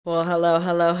Well, hello,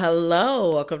 hello,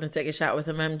 hello. Welcome to Take a Shot with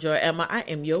Mem Joy Emma. I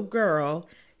am your girl,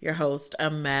 your host,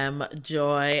 Mem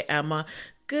Joy Emma.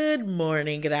 Good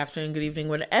morning, good afternoon, good evening.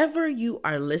 Whenever you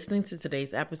are listening to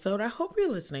today's episode, I hope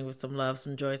you're listening with some love,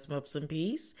 some joy, some hope, some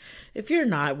peace. If you're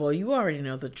not, well, you already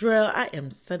know the drill. I am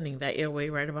sending that your way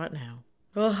right about now.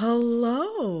 Well,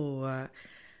 hello.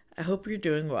 I hope you're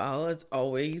doing well. As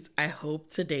always, I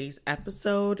hope today's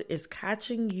episode is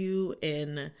catching you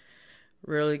in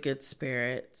really good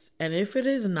spirits. And if it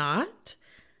is not,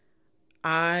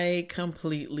 I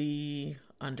completely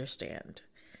understand.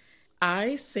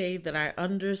 I say that I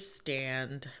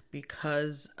understand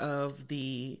because of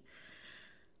the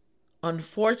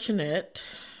unfortunate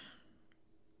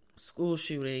school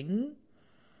shooting.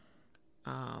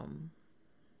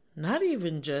 Not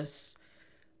even just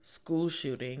school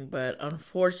shooting, but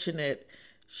unfortunate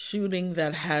shooting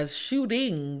that has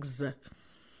shootings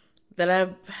that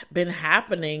have been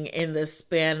happening in the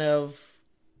span of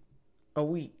a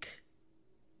week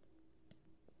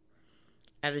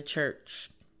at a church,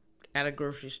 at a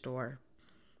grocery store,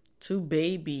 two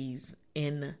babies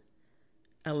in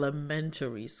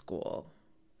elementary school.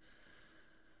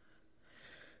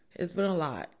 It's been a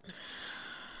lot.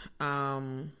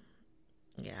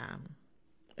 Yeah,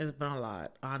 it's been a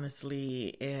lot,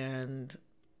 honestly. And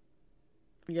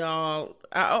y'all,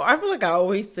 I feel like I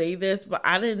always say this, but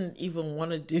I didn't even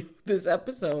want to do this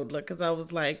episode, like, because I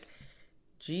was like,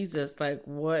 Jesus, like,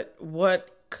 what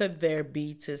could there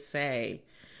be to say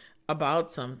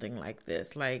about something like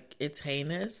this? Like, it's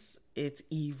heinous, it's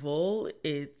evil,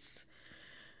 it's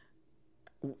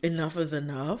enough is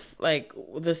enough. Like,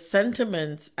 the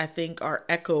sentiments, I think, are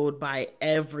echoed by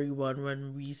everyone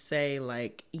when we say,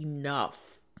 like, like,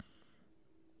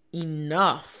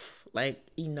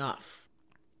 enough.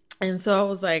 And so I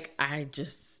was like,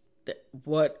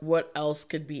 what else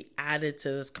could be added to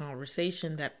this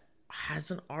conversation that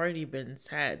hasn't already been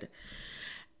said?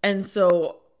 And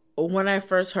so when I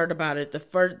first heard about it,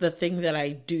 the thing that I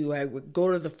do, I would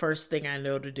go to the first thing I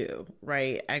know to do,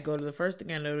 right? I go to the first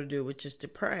thing I know to do, which is to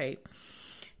pray.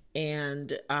 And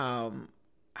to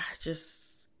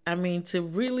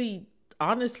really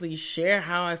honestly share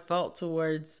how I felt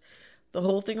towards the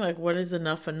whole thing, like, what is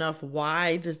enough?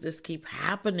 Why does this keep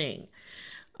happening?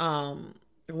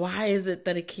 Why is it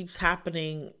that it keeps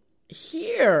happening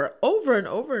here over and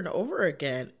over and over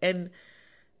again? And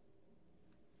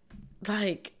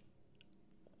like,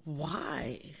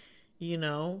 why? You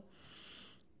know?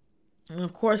 And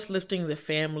of course, lifting the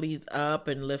families up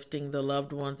and lifting the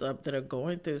loved ones up that are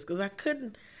going through this, because I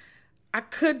could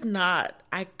not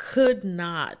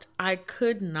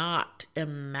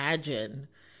imagine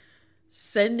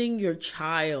sending your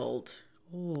child,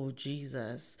 oh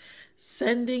Jesus,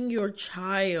 sending your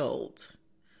child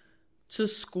to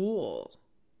school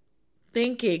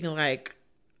thinking like,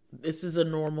 this is a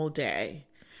normal day.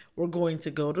 We're going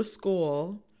to go to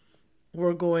school.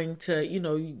 We're going to,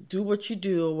 do what you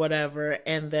do or whatever.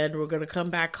 And then we're going to come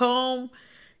back home.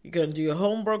 You're going to do your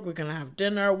homework. We're going to have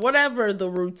dinner, whatever the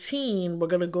routine. We're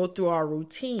going to go through our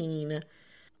routine.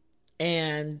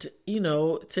 And,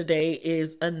 today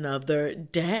is another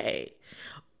day.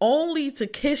 Only to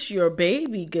kiss your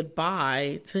baby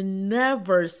goodbye, to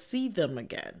never see them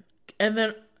again. And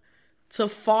then to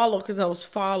follow, because I was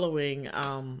following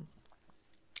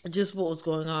just what was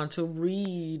going on, to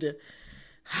read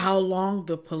how long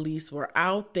the police were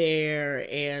out there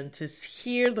and to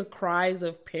hear the cries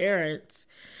of parents,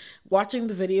 watching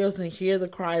the videos and hear the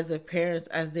cries of parents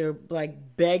as they're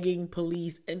like begging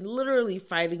police and literally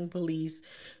fighting police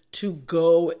to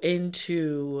go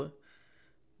into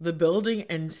the building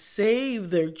and save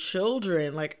their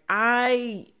children.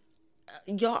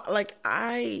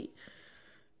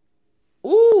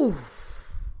 Ooh.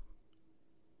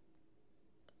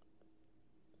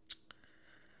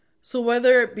 So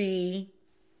whether it be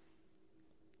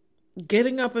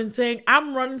getting up and saying,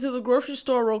 I'm running to the grocery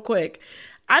store real quick.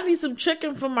 I need some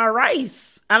chicken for my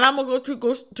rice. And I'm going to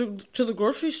go to the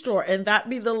grocery store. And that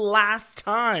be the last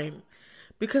time.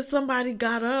 Because somebody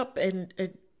got up and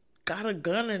got a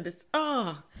gun and it's,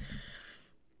 Or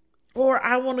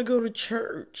I want to go to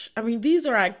church. I mean, these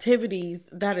are activities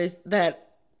that is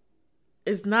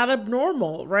not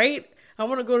abnormal, right? I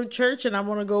want to go to church and I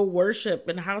want to go worship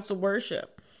in house of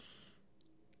worship.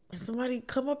 And somebody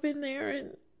come up in there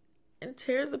and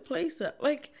tear the place up.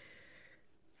 Like,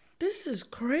 this is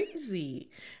crazy.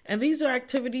 And these are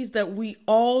activities that we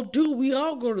all do. We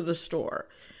all go to the store.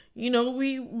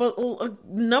 But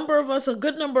a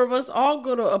good number of us all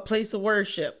go to a place of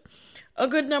worship. A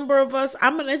good number of us,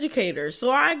 I'm an educator.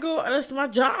 So I go, that's my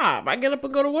job. I get up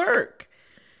and go to work.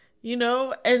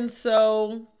 And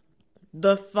so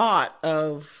the thought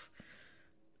of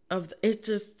it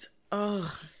just,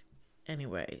 oh,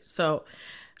 anyway. So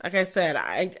like I said,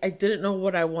 I didn't know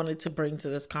what I wanted to bring to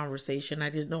this conversation. I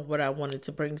didn't know what I wanted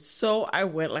to bring. So I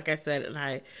went, like I said, and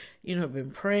I,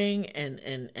 been praying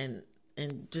and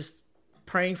just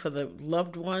praying for the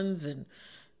loved ones and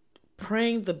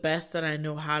praying the best that I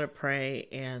know how to pray,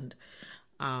 and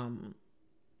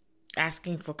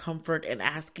asking for comfort and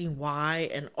asking why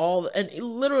and all, and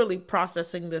literally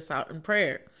processing this out in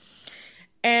prayer.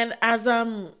 And as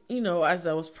as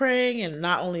I was praying, and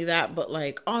not only that, but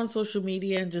like on social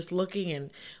media and just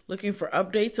looking for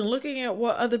updates and looking at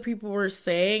what other people were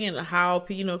saying and how,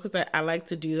 because I like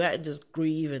to do that and just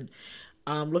grieve and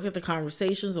look at the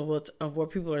conversations of what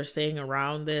people are saying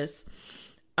around this.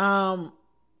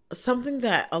 Something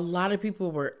that a lot of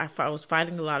people I was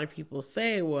finding a lot of people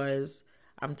say was,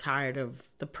 I'm tired of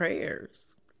the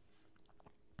prayers.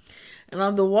 And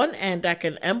on the one end, I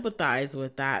can empathize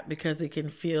with that, because it can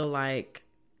feel like,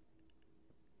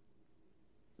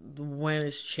 when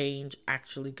is change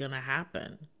actually going to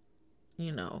happen?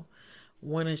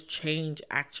 When is change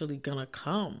actually going to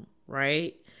come,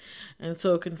 right? And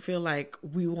so it can feel like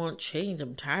we want change.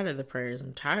 I'm tired of the prayers.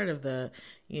 I'm tired of the,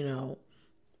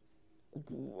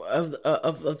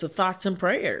 of the thoughts and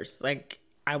prayers. Like,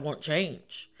 I want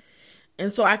change.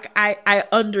 And so I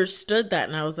understood that,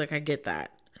 and I was like, I get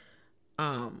that.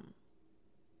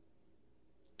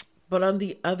 But on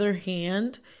the other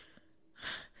hand,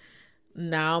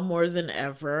 now more than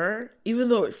ever, even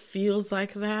though it feels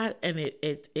like that, and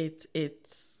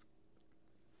it's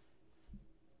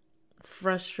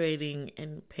frustrating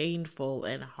and painful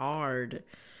and hard,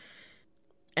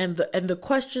 and the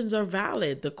questions are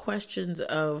valid. The questions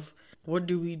of, what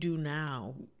do we do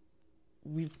now?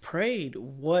 We've prayed.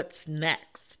 What's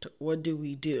next? What do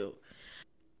we do?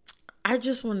 I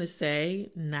just want to say,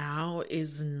 now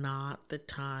is not the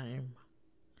time.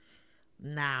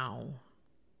 Now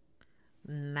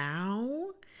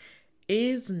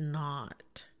is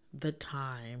not the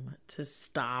time to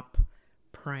stop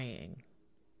praying.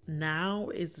 Now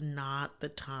is not the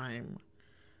time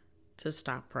to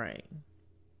stop praying.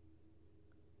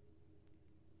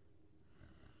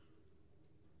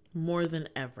 More than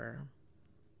ever,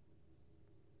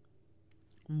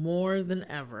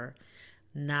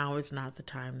 now is not the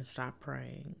time to stop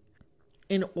praying.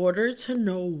 In order to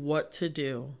know what to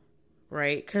do,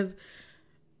 right? Because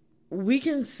we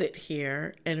can sit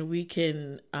here and we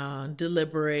can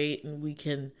deliberate, and we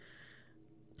can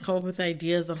come up with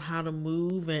ideas on how to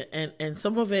move, and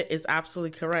some of it is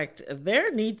absolutely correct.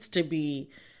 There needs to be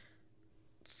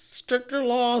stricter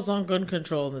laws on gun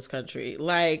control in this country.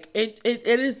 Like, it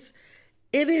is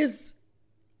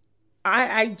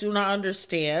I do not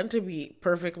understand, to be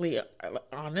perfectly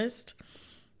honest,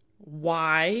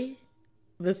 why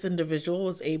this individual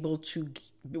was able to,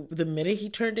 the minute he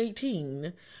turned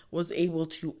 18, was able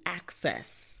to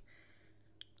access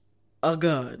a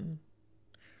gun.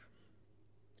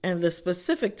 And the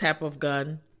specific type of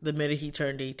gun, the minute he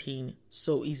turned 18,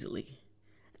 so easily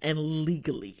and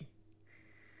legally.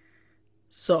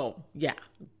 So, yeah,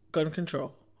 gun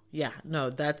control. Yeah, no,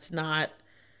 that's not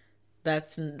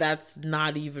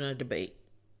even a debate.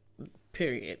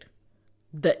 Period.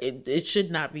 It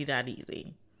should not be that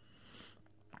easy.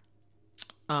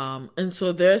 And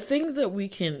so there are things that we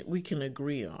can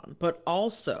agree on, but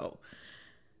also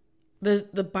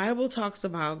the Bible talks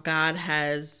about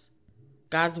God's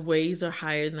ways are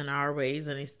higher than our ways,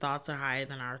 and his thoughts are higher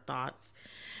than our thoughts.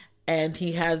 And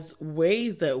he has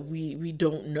ways that we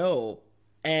don't know.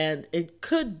 And it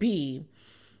could be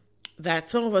that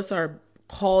some of us are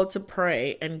called to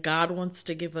pray, and God wants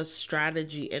to give us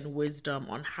strategy and wisdom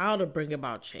on how to bring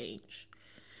about change.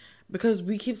 Because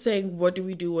we keep saying, what do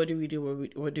we do? What do we do?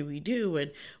 What do we do?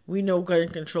 And we know gun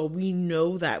control. We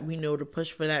know that. We know to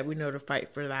push for that. We know to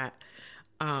fight for that.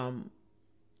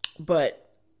 But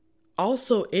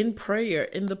also in prayer,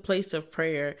 in the place of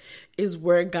prayer, is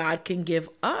where God can give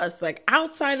us, like,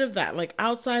 outside of that, like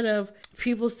outside of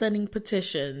people sending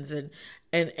petitions and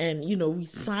we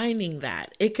signing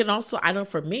that. It can also, I know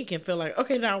for me, can feel like,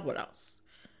 okay, now what else?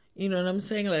 You know what I'm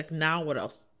saying? Like, now what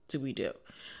else do we do?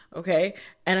 Okay.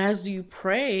 And as you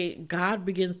pray, God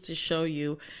begins to show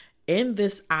you, in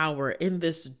this hour, in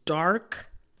this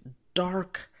dark,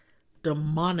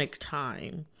 demonic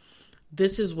time,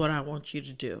 this is what I want you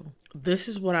to do. This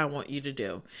is what I want you to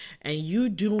do. And you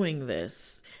doing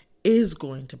this is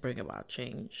going to bring about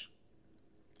change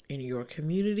in your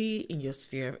community, in your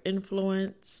sphere of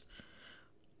influence,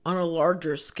 on a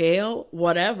larger scale,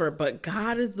 whatever. But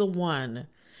God is the one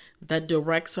that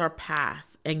directs our path.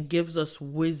 and gives us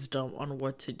wisdom on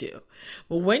what to do.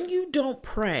 But when you don't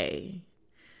pray,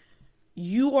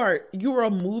 you are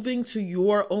moving to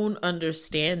your own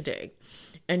understanding,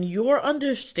 and your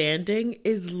understanding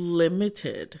is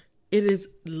limited. It is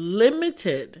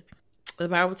limited. The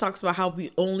Bible talks about how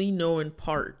we only know in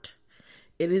part.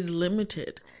 It is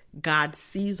limited. God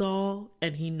sees all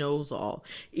and he knows all,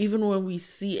 even when we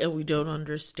see and we don't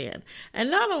understand.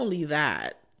 And not only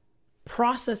that,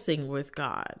 processing with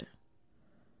God,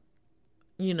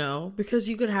 because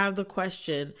you could have the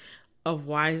question of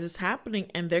why is this happening?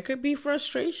 And there could be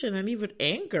frustration and even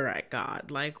anger at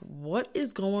God. Like, what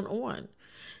is going on?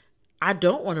 I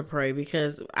don't want to pray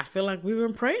because I feel like we've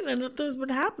been praying and nothing's been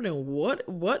happening. What,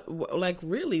 like,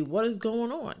 really, what is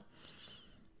going on?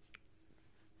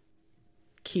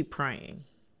 Keep praying.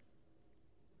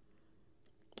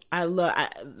 I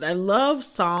love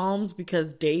Psalms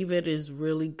because David is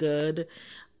really good.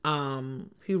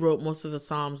 He wrote most of the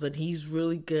Psalms and he's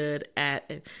really good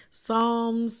at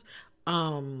Psalms,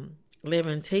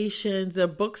 Lamentations. There are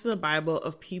books in the Bible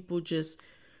of people just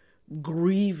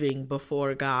grieving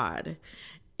before God.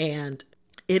 And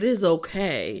it is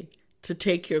okay to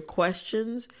take your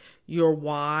questions, your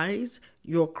whys,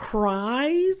 your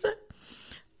cries.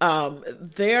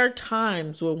 There are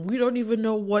times when we don't even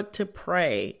know what to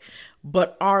pray,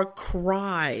 but our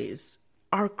cries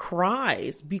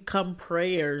become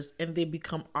prayers and they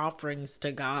become offerings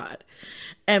to God.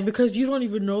 And because you don't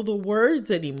even know the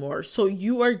words anymore, so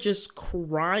you are just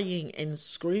crying and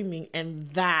screaming,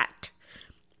 and that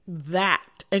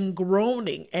and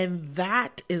groaning, and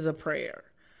that is a prayer.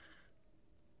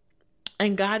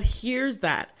 And God hears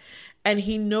that, and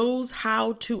he knows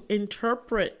how to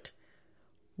interpret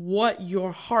what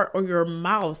your heart or your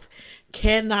mouth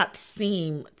cannot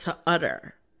seem to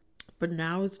utter. But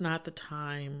now is not the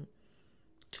time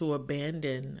to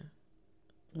abandon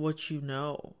what you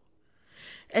know.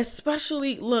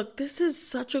 Especially, look, this is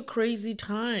such a crazy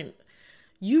time.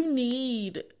 You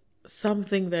need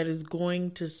something that is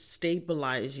going to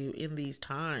stabilize you in these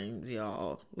times,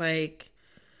 y'all. Like,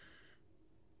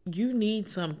 you need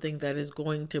something that is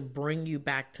going to bring you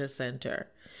back to center.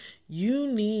 You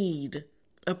need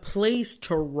a place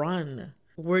to run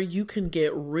where you can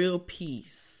get real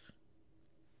peace.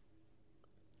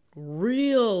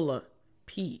 Real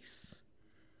peace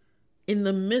in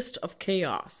the midst of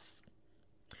chaos.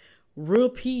 Real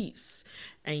peace.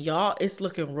 And y'all, it's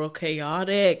looking real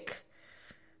chaotic.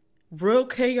 Real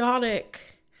chaotic.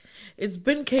 It's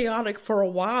been chaotic for a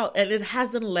while and it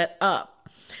hasn't let up.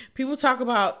 People talk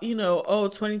about,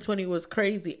 2020 was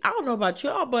crazy. I don't know about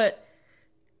y'all, but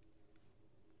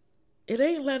it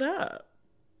ain't let up.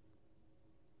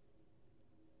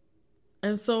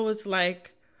 And so it's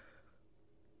like,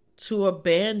 to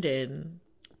abandon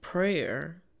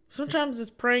prayer, sometimes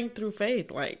it's praying through faith.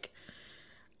 Like,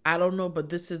 I don't know, but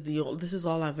this is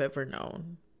all I've ever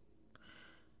known.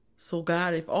 So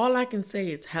God, if all I can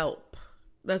say is help,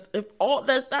 if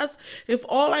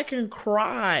all I can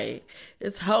cry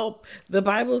is help. The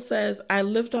Bible says, I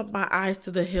lift up my eyes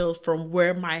to the hills from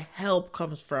where my help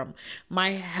comes from.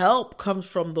 My help comes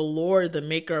from the Lord, the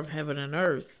maker of heaven and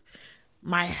earth.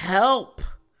 My help.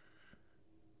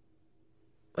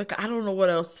 Like, I don't know what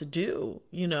else to do,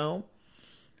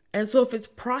 And so if it's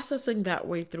processing that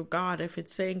way through God, if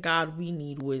it's saying, God, we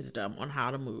need wisdom on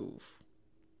how to move.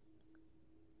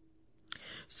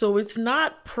 So it's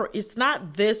not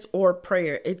this or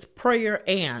prayer. It's prayer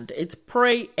and. It's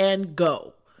pray and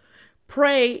go.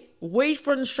 Pray, wait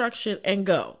for instruction and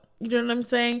go. You know what I'm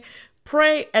saying?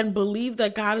 Pray and believe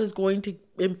that God is going to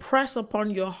impress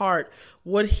upon your heart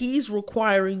what he's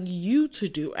requiring you to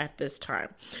do at this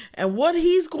time. And what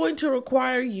he's going to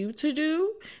require you to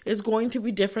do is going to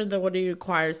be different than what he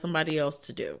requires somebody else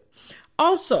to do.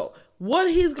 Also,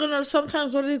 what he's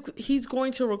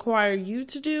going to require you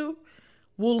to do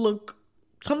will look,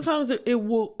 sometimes it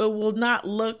will not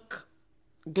look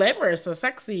glamorous or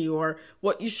sexy or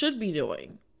what you should be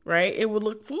doing, right? It would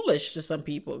look foolish to some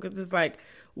people because it's like,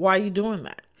 why are you doing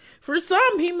that? For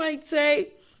some, he might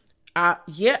say, I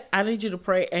need you to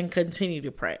pray and continue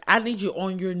to pray. I need you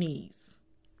on your knees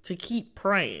to keep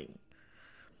praying,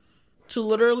 to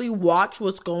literally watch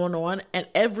what's going on. And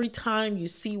every time you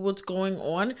see what's going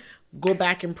on, go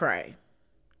back and pray.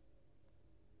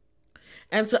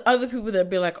 And to other people that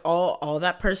be like, all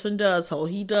that person does, all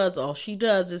he does, all she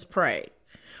does is pray.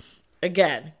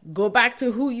 Again, go back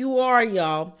to who you are,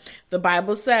 y'all. The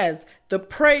Bible says the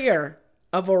prayer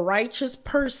of a righteous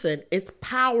person is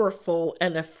powerful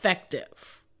and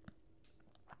effective.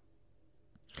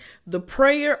 The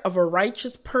prayer of a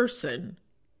righteous person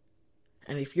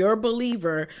And if you're a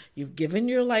believer, you've given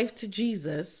your life to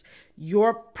Jesus,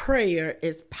 your prayer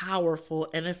is powerful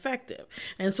and effective.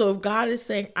 And so if God is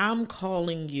saying, I'm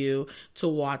calling you to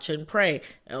watch and pray,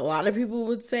 a lot of people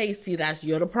would say, see,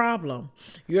 you're the problem.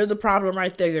 You're the problem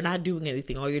right there. You're not doing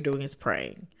anything. All you're doing is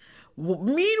praying.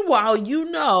 Meanwhile, you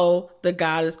know that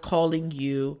God is calling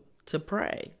you to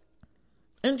pray.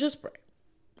 And just pray.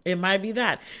 It might be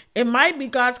that. It might be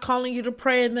God's calling you to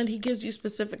pray and then he gives you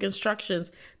specific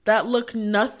instructions that look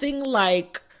nothing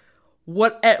like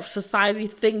what society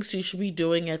thinks you should be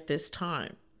doing at this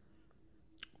time.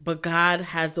 But God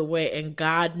has a way, and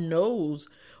God knows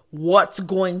what's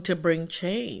going to bring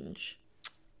change.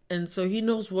 And so he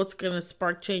knows what's going to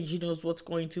spark change. He knows what's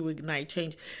going to ignite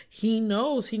change. He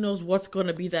knows what's going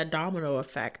to be that domino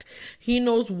effect. He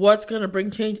knows what's going to bring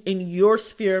change in your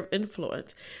sphere of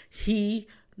influence. He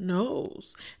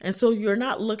knows. And so you're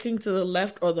not looking to the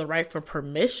left or the right for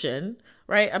permission,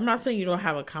 right? I'm not saying you don't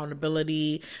have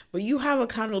accountability, but you have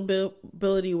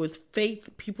accountability with faith,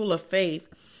 people of faith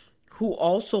who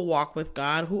also walk with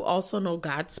God, who also know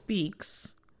God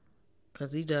speaks,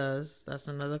 because he does. That's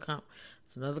another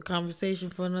conversation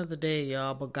for another day,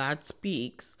 y'all. But God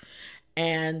speaks,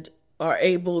 and are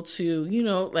able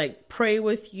to, pray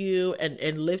with you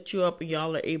and lift you up, and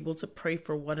y'all are able to pray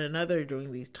for one another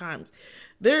during these times.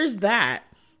 There's that.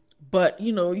 But,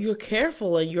 you're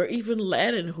careful, and you're even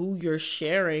led in who you're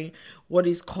sharing what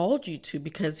he's called you to,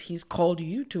 because he's called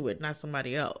you to it, not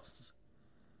somebody else.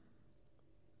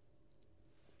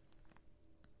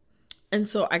 And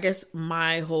so I guess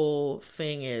my whole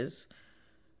thing is,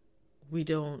 we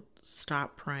don't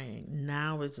stop praying.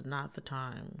 Now is not the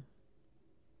time.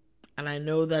 And I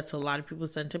know that's a lot of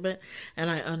people's sentiment,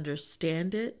 and I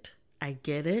understand it. I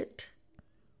get it.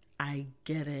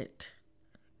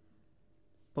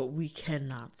 But we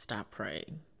cannot stop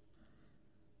praying.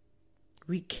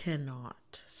 We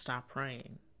cannot stop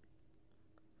praying.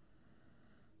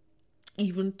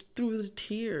 Even through the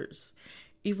tears,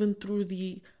 even through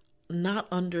the not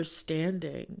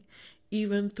understanding,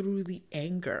 even through the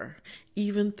anger,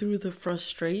 even through the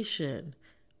frustration,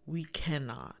 we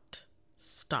cannot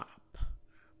stop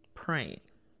praying.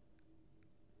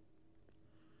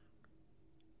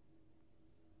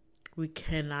 We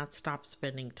cannot stop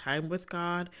spending time with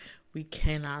God. We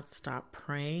cannot stop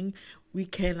praying. We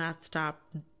cannot stop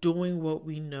doing what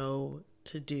we know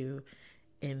to do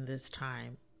in this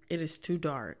time. It is too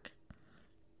dark.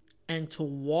 And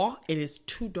it is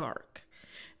too dark.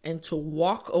 And to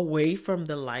walk away from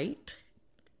the light,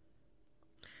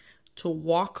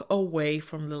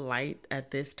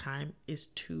 at this time is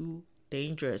too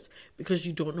dangerous, because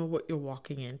you don't know what you're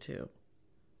walking into.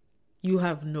 You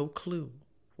have no clue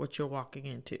what you're walking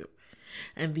into.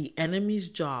 And the enemy's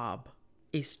job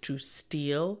is to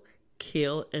steal,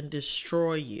 kill, and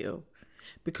destroy you,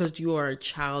 because you are a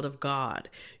child of God.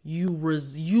 You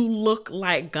look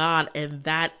like God, and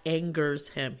that angers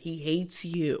him. He hates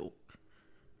you,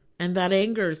 and that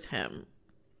angers him.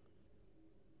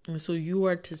 And so you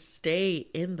are to stay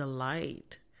in the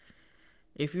light.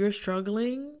 If you're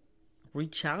struggling,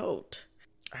 reach out.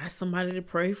 Ask somebody to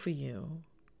pray for you.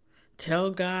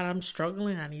 Tell God, I'm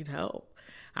struggling. I need help.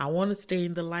 I want to stay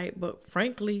in the light, but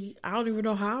frankly, I don't even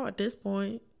know how at this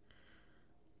point.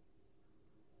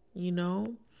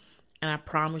 And I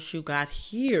promise you, God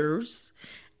hears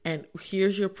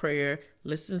your prayer,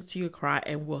 listens to your cry,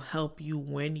 and will help you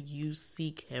when you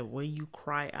seek him, when you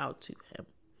cry out to him.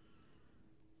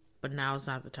 But now is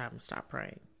not the time to stop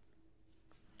praying.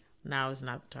 Now is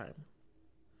not the time.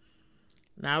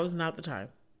 Now is not the time.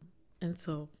 And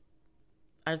so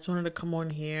I just wanted to come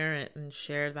on here and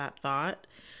share that thought.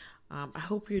 I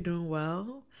hope you're doing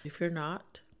well. If you're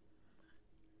not,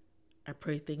 I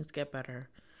pray things get better.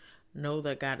 Know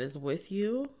that God is with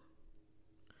you.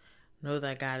 Know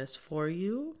that God is for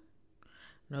you.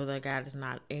 Know that God is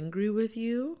not angry with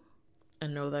you.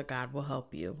 And know that God will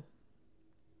help you.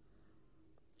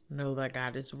 Know that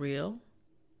God is real.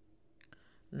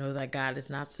 Know that God is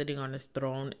not sitting on his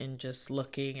throne and just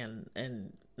looking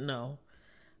and no.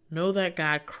 Know that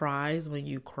God cries when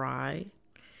you cry.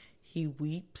 He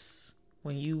weeps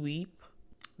when you weep.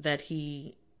 That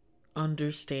he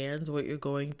understands what you're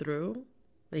going through.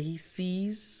 That he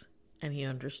sees and he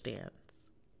understands.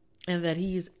 And that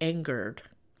he is angered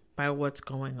by what's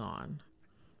going on.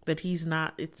 That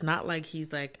it's not like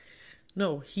he's like,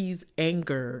 no, he's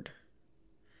angered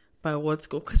by what's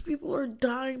going on. Because people are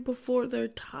dying before their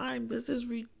time. This is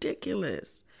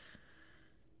ridiculous.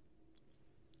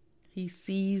 He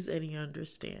sees and he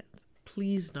understands.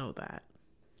 Please know that.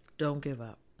 Don't give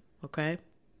up. Okay?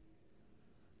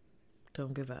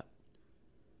 Don't give up.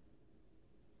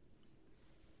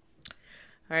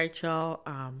 All right, y'all.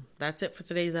 That's it for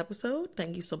today's episode.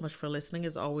 Thank you so much for listening.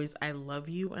 As always, I love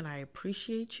you and I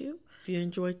appreciate you. If you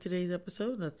enjoyed today's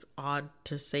episode, that's odd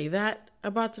to say that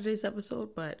about today's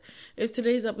episode, but if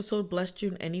today's episode blessed you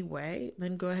in any way,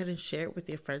 then go ahead and share it with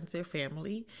your friends, your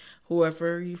family,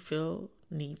 whoever you feel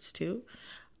needs to.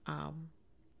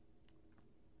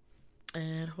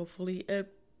 And hopefully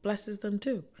it blesses them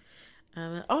too.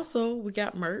 And also, we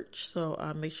got merch,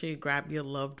 so make sure you grab your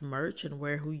loved merch and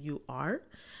wear who you are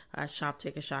at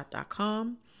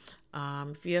shoptakeashot.com.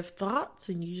 If you have thoughts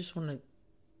and you just want to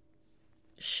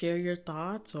share your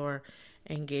thoughts or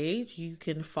engage, you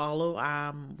can follow.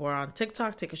 We're on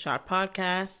TikTok, Take a Shot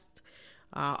Podcast,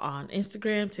 on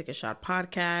Instagram, Take a Shot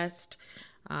Podcast,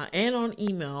 and on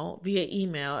via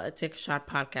email at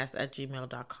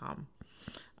takeashotpodcast@gmail.com.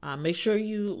 Make sure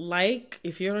you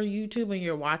if you're on YouTube and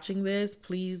you're watching this,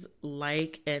 please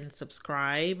like and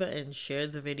subscribe and share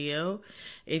the video.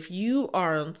 If you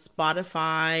are on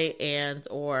Spotify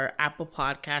or Apple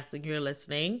Podcasts and you're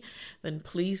listening, then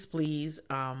please,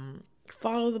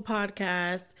 follow the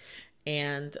podcast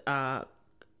and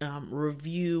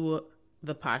review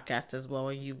the podcast as well.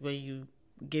 When you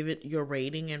give it your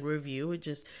rating and review, it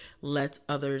just lets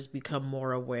others become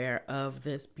more aware of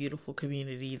this beautiful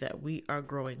community that we are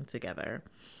growing together.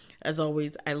 As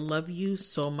always, I love you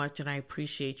so much and I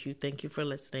appreciate you. Thank you for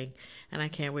listening, and I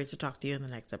can't wait to talk to you in the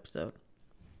next episode.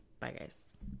 Bye, guys.